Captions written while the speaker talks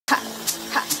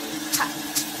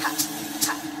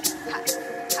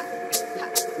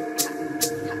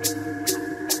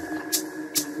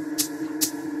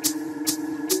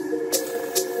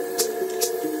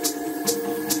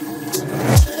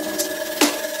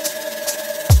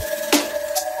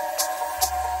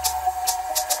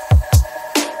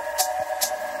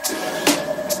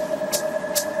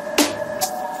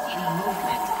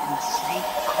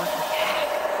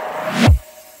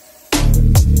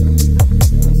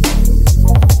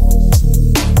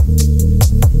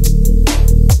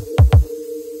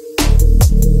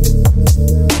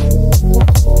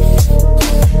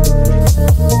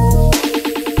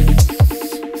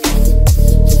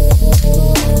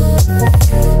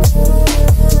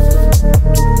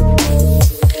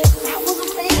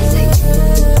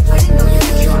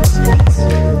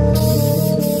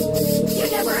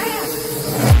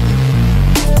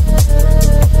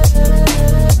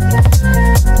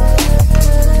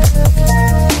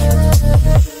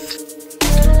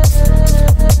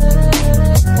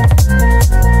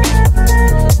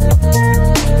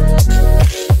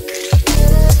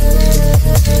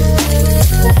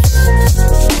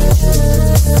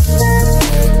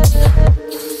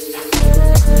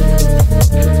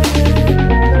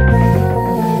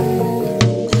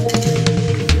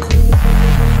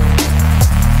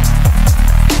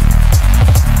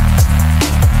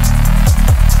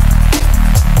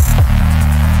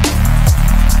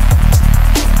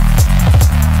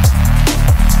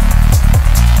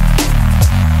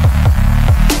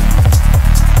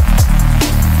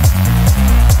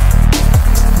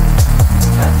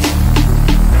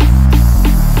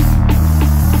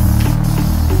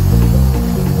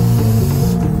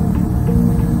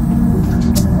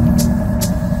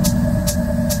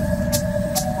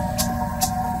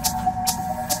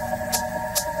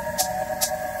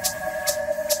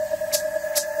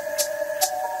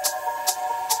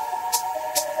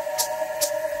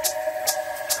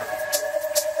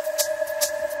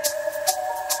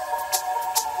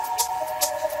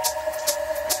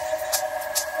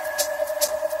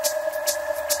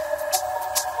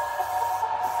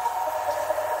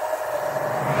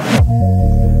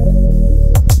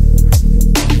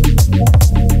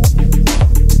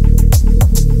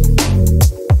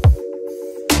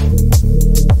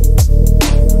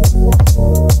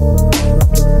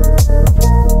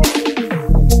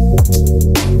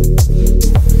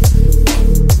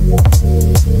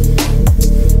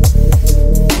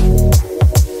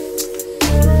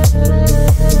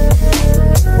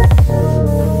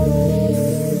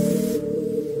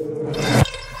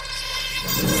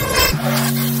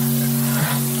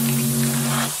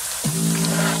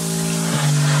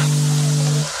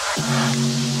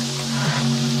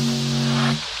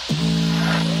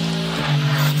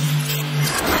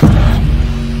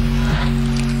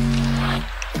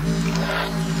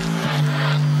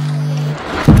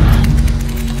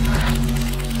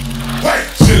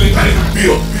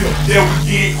yeah,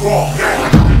 we get crunk.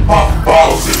 Pop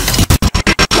bottles,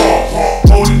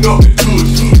 hold it up and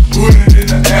put it in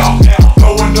the air.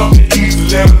 Throwing up the easy,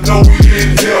 let them know we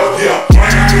in here. Yeah,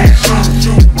 brand new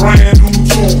shoes, brand new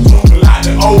tools. Like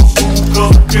the old school,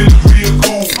 cause I'm feeling real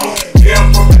cool. Yeah,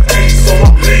 I'm from the 80s, so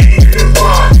I'm leaning in the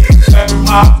vibe. Slapping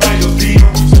my fingers, beating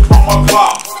roots on my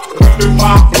clock. Repping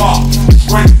my block,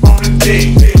 straight from the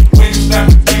deck. When you snap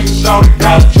the fingers, shout it,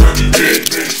 got a jerky dick.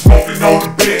 Smoking on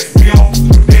the best, we on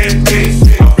the dead best.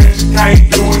 I bet you can't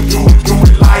do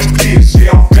it like this.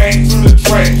 Yeah, I'm back to the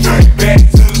track, back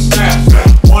to the snap.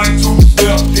 1, 2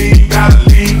 step, then you gotta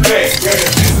lean back. Yeah,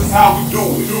 this is how we do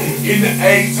it, in the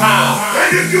A-time.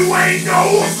 And if you ain't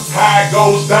know, this is how it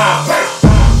goes down.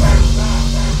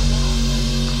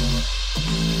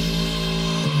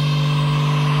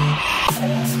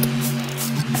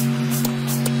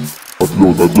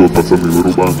 Отлет, пацаны,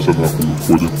 вырубаемся нахуй,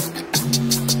 уходим.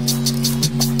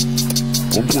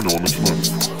 Он понял, он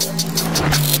начинает.